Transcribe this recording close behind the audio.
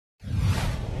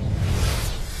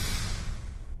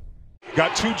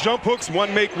Got 2 jump hooks,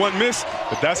 1 make, 1 miss,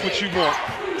 but that's what you want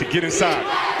to get inside.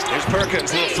 Here's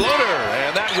Perkins, little floater,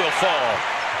 and that will fall.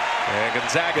 And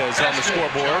Gonzaga is on the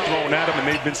scoreboard. Thrown at them, and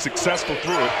they've been successful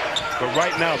through it. But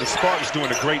right now, the Spartans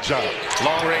doing a great job.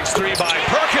 Long-range 3 by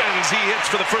Perkins. He hits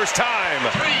for the first time.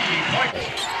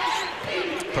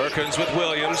 Perkins with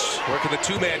Williams, working the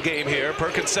 2-man game here.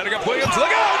 Perkins setting up Williams.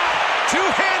 Look out!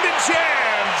 Two-handed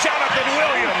jam, Jonathan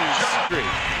Williams.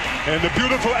 And the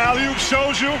beautiful alley-oop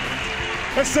shows you.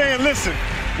 They're saying, listen,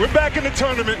 we're back in the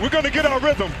tournament. We're going to get our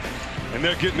rhythm. And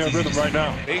they're getting their rhythm right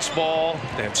now. Baseball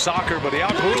and soccer, but he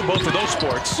outgrew both of those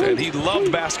sports, and he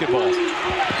loved basketball.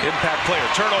 Impact player,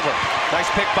 turnover. Nice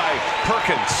pick by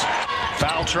Perkins.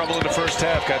 Foul trouble in the first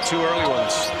half, got 2 early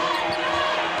ones.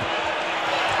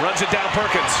 Runs it down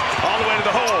Perkins, all the way to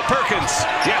the hole. Perkins,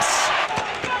 yes.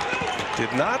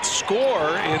 Did not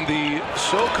score in the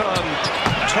SoCon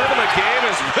tournament game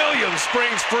as Williams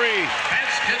springs free.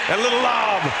 A little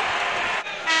lob.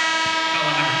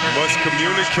 Must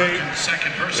communicate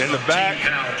in the back.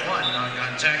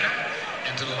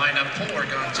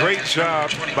 Great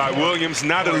job by Williams,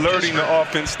 not alerting the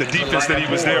offense, the defense that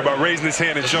he was there by raising his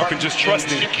hand and jumping, just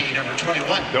trusting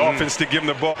the offense to give him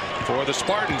the ball. For the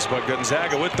Spartans, but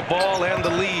Gonzaga with the ball and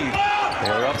the lead.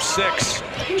 They're up 6,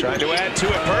 trying to add to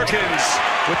it. Perkins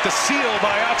with the seal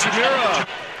by Hachimura.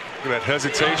 Look at that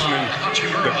hesitation and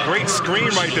the great screen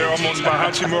right there almost by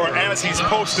Hachimura as he's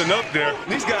posting up there.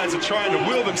 These guys are trying to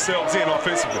will themselves in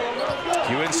offensively.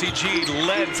 UNCG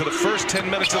led for the first 10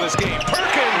 minutes of this game.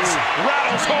 Perkins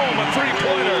rattles home a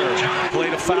 3-pointer.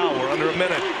 Played a foul, we're under a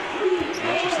minute.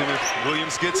 Interesting if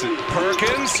Williams gets it.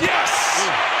 Perkins, yes!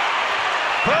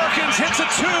 Perkins hits a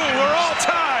 2, we're all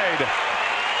tied.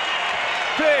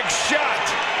 Big shot,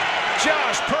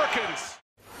 Josh Perkins.